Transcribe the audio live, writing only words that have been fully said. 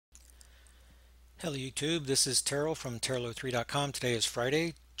Hello YouTube, this is Terrell from Terrell03.com. Today is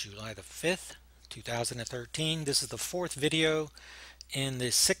Friday, July the 5th, 2013. This is the fourth video in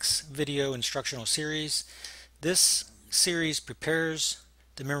the 6 video instructional series. This series prepares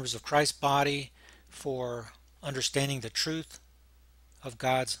the members of Christ's body for understanding the truth of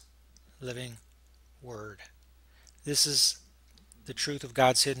God's living Word. This is the truth of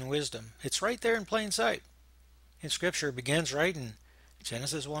God's hidden wisdom. It's right there in plain sight. In Scripture, it begins right in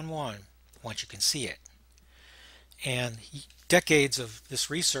Genesis 1:1. Once you can see it. And decades of this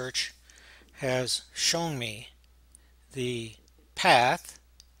research has shown me the path,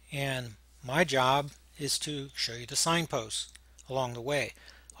 and my job is to show you the signposts along the way.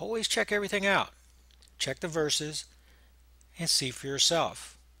 Always check everything out. Check the verses and see for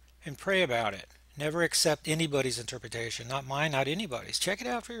yourself and pray about it. Never accept anybody's interpretation, not mine, not anybody's. Check it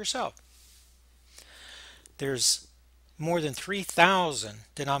out for yourself. There's more than 3,000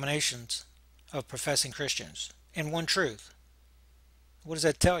 denominations of professing Christians and one truth. What does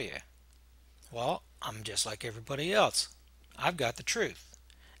that tell you? Well, I'm just like everybody else. I've got the truth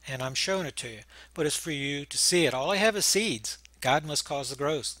and I'm showing it to you, but it's for you to see it. All I have is seeds. God must cause the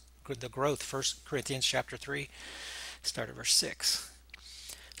growth. 1 Corinthians chapter 3, start at verse 6.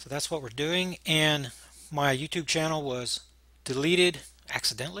 So that's what we're doing, and my YouTube channel was deleted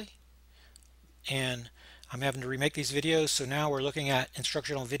accidentally, and I'm having to remake these videos. So now we're looking at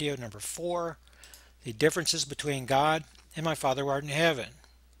instructional video number 4, the differences between God and my Father who art in heaven.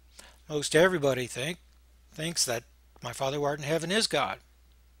 Most everybody thinks that my Father who art in heaven is God,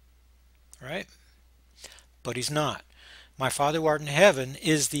 right? But he's not. My Father who art in heaven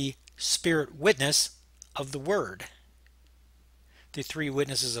is the spirit witness of the Word. The 3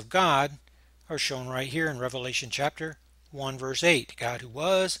 witnesses of God are shown right here in Revelation chapter 1 verse 8. God who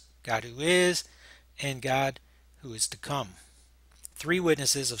was, God who is, and God who is to come. 3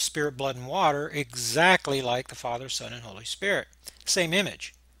 witnesses of spirit, blood, and water, exactly like the Father, Son, and Holy Spirit. Same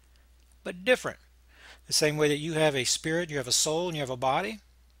image, but different. The same way that you have a spirit, you have a soul, and you have a body.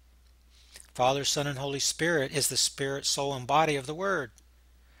 Father, Son, and Holy Spirit is the spirit, soul, and body of the Word.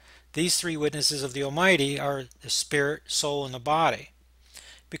 These 3 witnesses of the Almighty are the spirit, soul, and the body,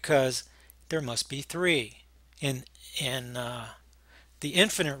 because there must be 3. In the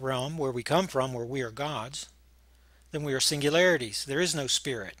infinite realm, where we come from, where we are gods, then we are singularities. There is no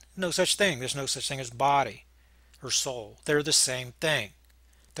spirit, no such thing. There's no such thing as body or soul. They're the same thing.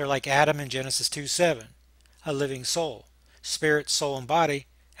 They're like Adam in Genesis 2:7, a living soul. Spirit, soul, and body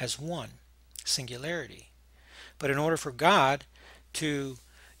as one, singularity. But in order for God to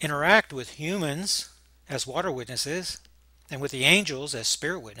interact with humans as water witnesses and with the angels as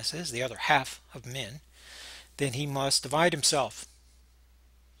spirit witnesses, the other half of men, then he must divide himself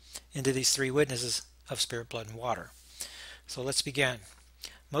into these 3 witnesses of spirit, blood, and water. So let's begin.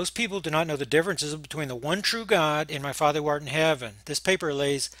 Most people do not know the differences between the one true God and my Father who art in heaven. This paper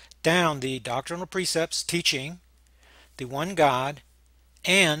lays down the doctrinal precepts teaching the one God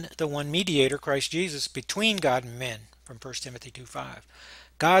and the one mediator, Christ Jesus, between God and men, from 1 Timothy 2:5.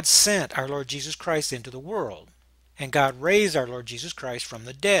 God sent our Lord Jesus Christ into the world, and God raised our Lord Jesus Christ from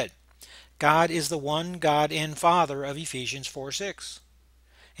the dead. God is the one God and Father of Ephesians 4:6.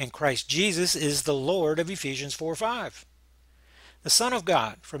 And Christ Jesus is the Lord of Ephesians 4:5. The Son of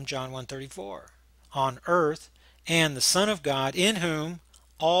God from John 1:34 on earth, and the Son of God in whom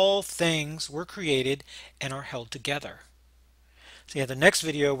all things were created and are held together. So yeah, the next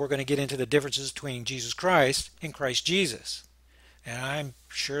video we're going to get into the differences between Jesus Christ and Christ Jesus. And I'm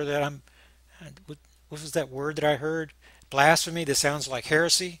sure that what was that word that I heard? Blasphemy. This sounds like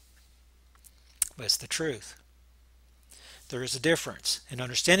heresy, but it's the truth. There is a difference, and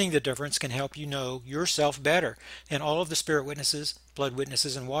understanding the difference can help you know yourself better and all of the spirit witnesses, blood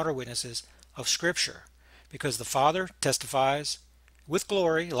witnesses, and water witnesses of Scripture, because the Father testifies with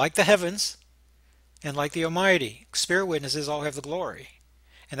glory like the heavens and like the Almighty. Spirit witnesses all have the glory,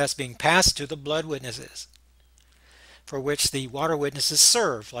 and that's being passed to the blood witnesses, for which the water witnesses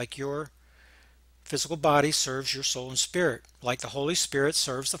serve, like your physical body serves your soul and spirit, like the Holy Spirit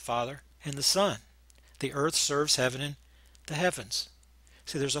serves the Father and the Son. The earth serves heaven and the heavens.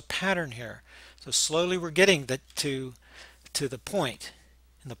 See, there's a pattern here. So slowly we're getting to the point.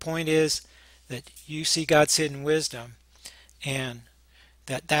 And the point is that you see God's hidden wisdom, and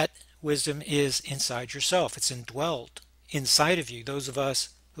that wisdom is inside yourself. It's indwelled inside of you, those of us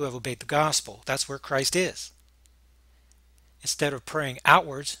who have obeyed the gospel. That's where Christ is. Instead of praying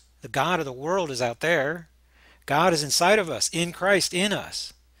outwards, the God of the world is out there. God is inside of us, in Christ, in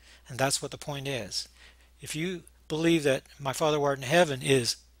us. And that's what the point is. If you believe that my Father who art in heaven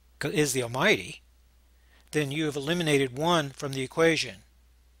is the Almighty, then you have eliminated one from the equation,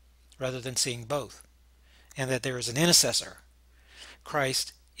 rather than seeing both, and that there is an intercessor.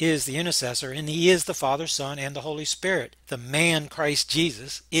 Christ is the intercessor, and he is the Father, Son, and the Holy Spirit. The man Christ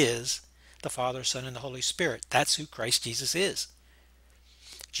Jesus is the Father, Son, and the Holy Spirit. That's who Christ Jesus is.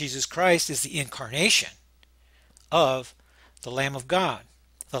 Jesus Christ is the incarnation of the Lamb of God.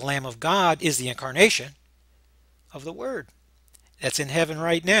 The Lamb of God is the incarnation of the Word that's in heaven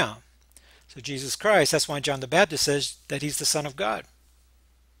right now. So Jesus Christ, that's why John the Baptist says that he's the Son of God,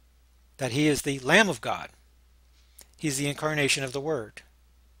 that he is the Lamb of God. He's the incarnation of the Word.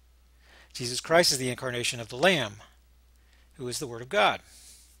 Jesus Christ is the incarnation of the Lamb, who is the Word of God.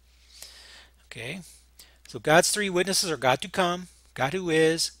 Okay, so God's three witnesses are God to come, God who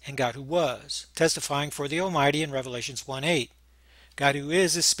is, and God who was, testifying for the Almighty in Revelations 1:8. God who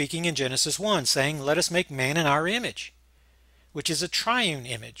is speaking in Genesis 1, saying, "Let us make man in our image," which is a triune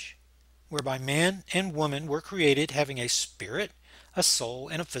image, whereby man and woman were created having a spirit, a soul,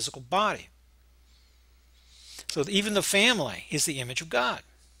 and a physical body. So even the family is the image of God.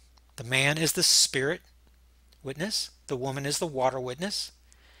 The man is the spirit witness, the woman is the water witness,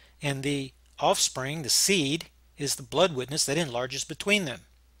 and the offspring, the seed, is the blood witness that enlarges between them.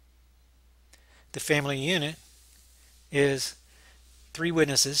 The family unit is three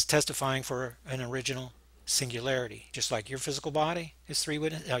witnesses testifying for an original singularity. Just like your physical body is three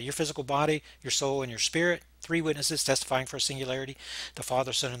witnesses, your physical body, your soul, and your spirit, three witnesses testifying for a singularity. The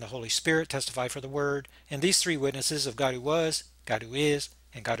Father, Son, and the Holy Spirit testify for the Word, and these three witnesses of God who was, God who is,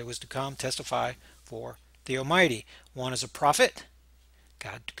 and God who is to come testify for the Almighty. One is a prophet,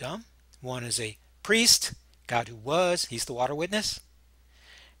 God to come. One is a priest, God who was, he's the water witness.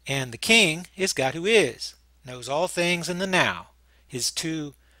 And the king is God who is, knows all things in the now. His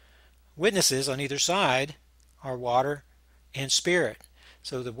two witnesses on either side are water and spirit.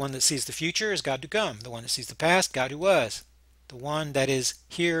 So the one that sees the future is God to come. The one that sees the past, God who was. The one that is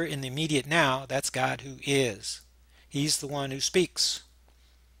here in the immediate now, that's God who is. He's the one who speaks.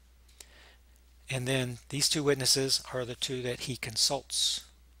 And then these two witnesses are the two that he consults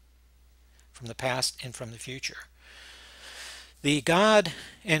from the past and from the future. The God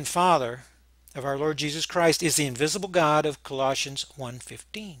and Father of our Lord Jesus Christ is the invisible God of Colossians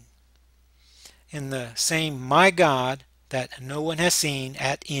 1:15. In the same my God that no one has seen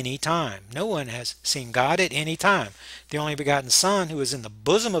at any time. No one has seen God at any time. The only begotten Son, who is in the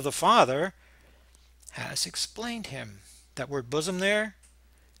bosom of the Father, has explained him. That word bosom there,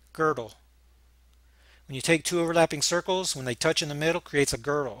 girdle. When you take two overlapping circles, when they touch in the middle, creates a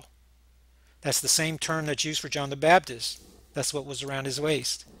girdle. That's the same term that's used for John the Baptist. That's what was around his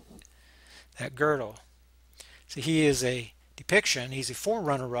waist. That girdle. So he is a depiction, he's a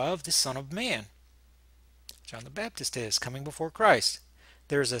forerunner of the Son of Man. John the Baptist is coming before Christ.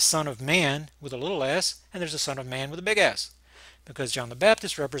 There's a Son of Man with a little s, and there's a Son of Man with a big S. Because John the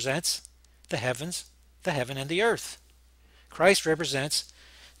Baptist represents the heavens, the heaven, and the earth. Christ represents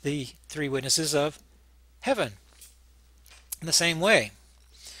the three witnesses of heaven in the same way.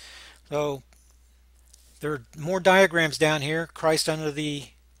 So there are more diagrams down here. Christ under the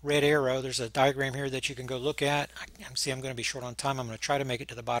red arrow. There's a diagram here that you can go look at. See, I'm going to be short on time. I'm going to try to make it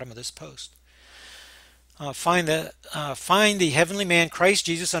to the bottom of this post. Find the heavenly man Christ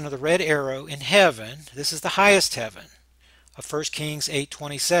Jesus under the red arrow in heaven. This is the highest heaven of 1 Kings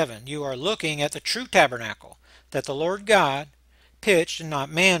 8:27. You are looking at the true tabernacle that the Lord God pitched, and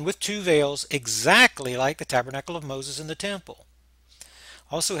not man, with two veils, exactly like the tabernacle of Moses in the temple,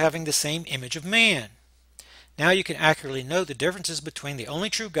 also having the same image of man. Now you can accurately note the differences between the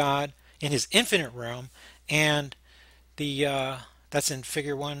only true God in his infinite realm and the that's in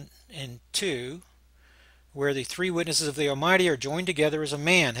figure 1 and 2, where the three witnesses of the Almighty are joined together as a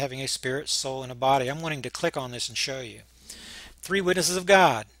man having a spirit, soul, and a body. I'm wanting to click on this and show you. Three witnesses of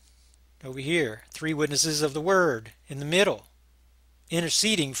God over here. Three witnesses of the Word in the middle,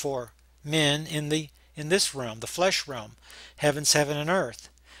 interceding for men in this realm, the flesh realm. Heaven's heaven and earth.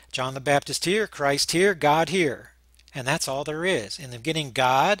 John the Baptist here, Christ here, God here. And that's all there is. In the beginning,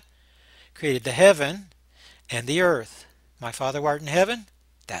 God created the heaven and the earth. My Father who art in heaven,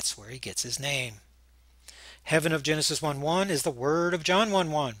 that's where he gets his name. Heaven of Genesis 1:1 is the Word of John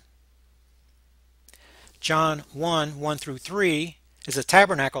 1:1. John 1:1 through 3 is a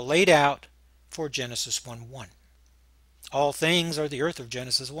tabernacle laid out for Genesis 1:1. All things are the earth of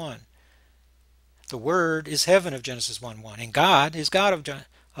Genesis 1. The Word is heaven of Genesis 1:1. And God is God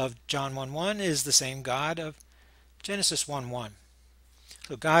of John 1:1 is the same God of Genesis 1:1.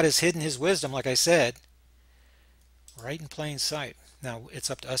 So God has hidden his wisdom, like I said, right in plain sight. Now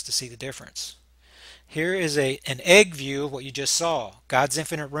it's up to us to see the difference. Here is an egg view of what you just saw. God's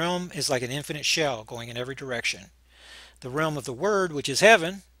infinite realm is like an infinite shell going in every direction. The realm of the Word, which is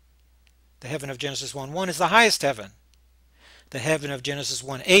heaven, The heaven of Genesis 1:1 is the highest heaven. The heaven of Genesis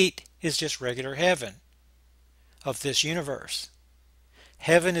 1:8 is just regular heaven of this universe.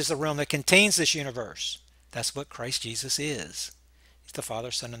 Heaven is the realm that contains this universe. That's what Christ Jesus is. He's the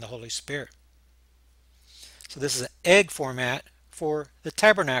Father, Son, and the Holy Spirit. So this is an egg format for the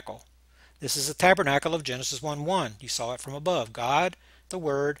tabernacle. This is the tabernacle of Genesis 1:1. You saw it from above. God, the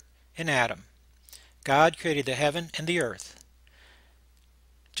Word, and Adam. God created the heaven and the earth.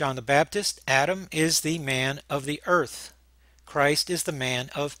 John the Baptist, Adam is the man of the earth. Christ is the man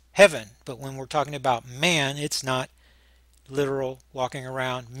of heaven. But when we're talking about man, it's not literal walking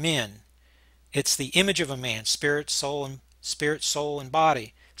around men. It's the image of a man, spirit, soul, and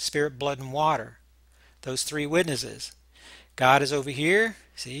body, spirit, blood, and water. Those three witnesses. God is over here.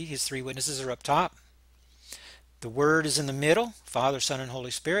 See, his three witnesses are up top. The Word is in the middle, Father, Son, and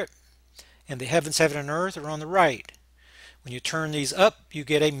Holy Spirit. And the heavens, heaven, and earth are on the right. When you turn these up, you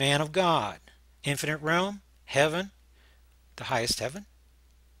get a man of God. Infinite realm, heaven, the highest heaven,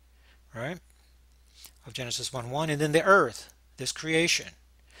 right, of Genesis 1:1, and then the earth, this creation.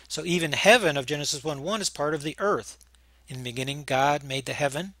 So even heaven of Genesis 1:1 is part of the earth. In the beginning, God made the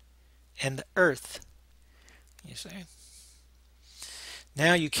heaven and the earth. You see?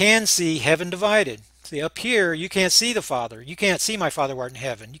 Now you can see heaven divided. See, up here, you can't see the Father. You can't see my Father who art in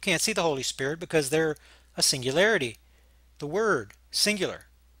heaven. You can't see the Holy Spirit because they're a singularity. The Word, singular.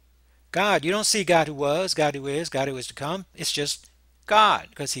 God, you don't see God who was, God who is to come. It's just God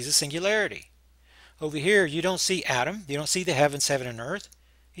because he's a singularity. Over here, you don't see Adam. You don't see the heavens, heaven, and earth.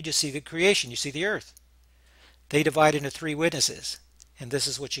 You just see the creation. You see the earth. They divide into three witnesses, and this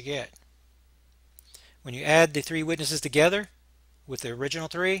is what you get. When you add the three witnesses together with the original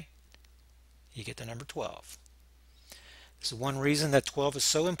three, you get the number 12. This is one reason that 12 is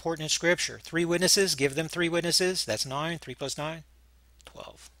so important in Scripture. Three witnesses, give them three witnesses. That's 9. 3 plus 9,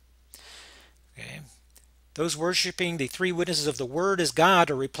 12. Okay. Those worshiping the three witnesses of the Word as God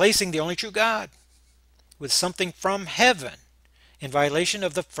are replacing the only true God with something from heaven in violation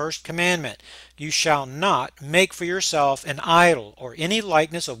of the first commandment. You shall not make for yourself an idol or any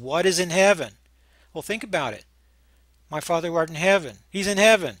likeness of what is in heaven. Well, think about it. My Father who art in heaven, he's in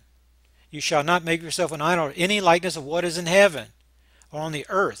heaven. You shall not make yourself an idol or any likeness of what is in heaven or on the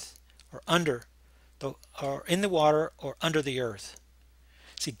earth or under the, or in the water or under the earth.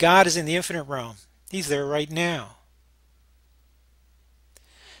 See, God is in the infinite realm. He's there right now.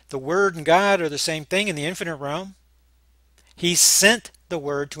 The Word and God are the same thing in the infinite realm. He sent the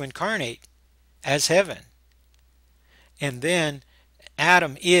Word to incarnate as heaven. And then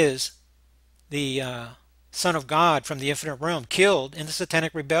Adam is the Son of God from the infinite realm, killed in the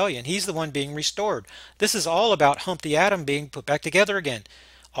satanic rebellion. He's the one being restored. This is all about Humpty Adam being put back together again.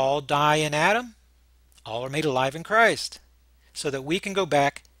 All die in Adam, all are made alive in Christ, so that we can go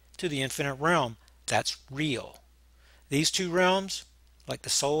back to the infinite realm. That's real. These two realms, like the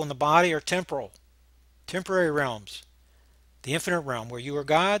soul and the body, are temporal, temporary realms. The infinite realm, where you are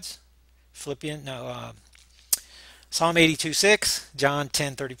God's, Psalm 82:6, John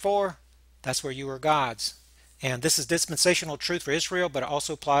 10:34, that's where you are God's. And this is dispensational truth for Israel, but it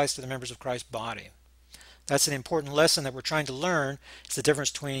also applies to the members of Christ's body. That's an important lesson that we're trying to learn. It's the difference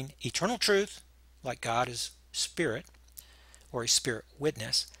between eternal truth, like God is spirit, or a spirit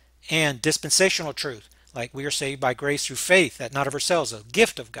witness, and dispensational truth, like we are saved by grace through faith, that not of ourselves, a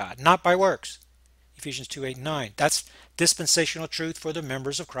gift of God, not by works. Ephesians 2:8 and 9. That's dispensational truth for the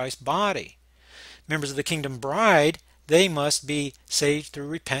members of Christ's body. Members of the kingdom bride, they must be saved through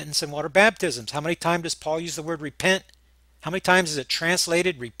repentance and water baptisms. How many times does Paul use the word repent? How many times is it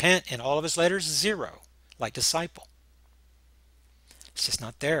translated repent in all of his letters? 0, like disciple. It's just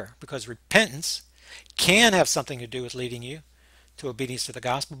not there, because repentance can have something to do with leading you to obedience to the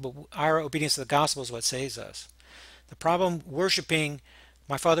gospel, but our obedience to the gospel is what saves us. The problem worshiping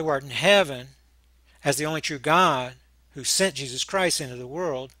my Father who art in heaven as the only true God who sent Jesus Christ into the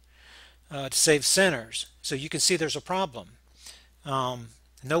world to save sinners. So you can see there's a problem.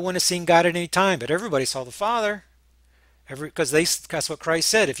 No one has seen God at any time, but everybody saw the Father. Because that's what Christ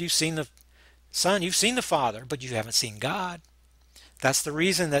said. If you've seen the Son, you've seen the Father, but you haven't seen God. That's the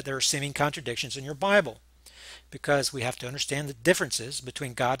reason that there are seeming contradictions in your Bible. Because we have to understand the differences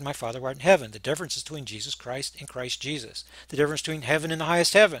between God and my Father who art in heaven. The differences between Jesus Christ and Christ Jesus. The difference between heaven and the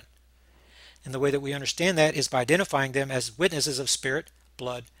highest heaven. And the way that we understand that is by identifying them as witnesses of spirit,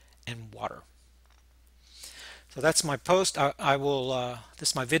 blood, and water. So that's my post. This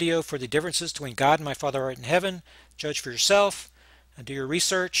is my video for the differences between God and my Father who art in heaven. Judge for yourself and do your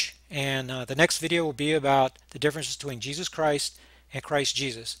research. And the next video will be about the differences between Jesus Christ and Christ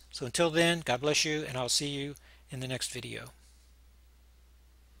Jesus. So until then, God bless you, and I'll see you in the next video.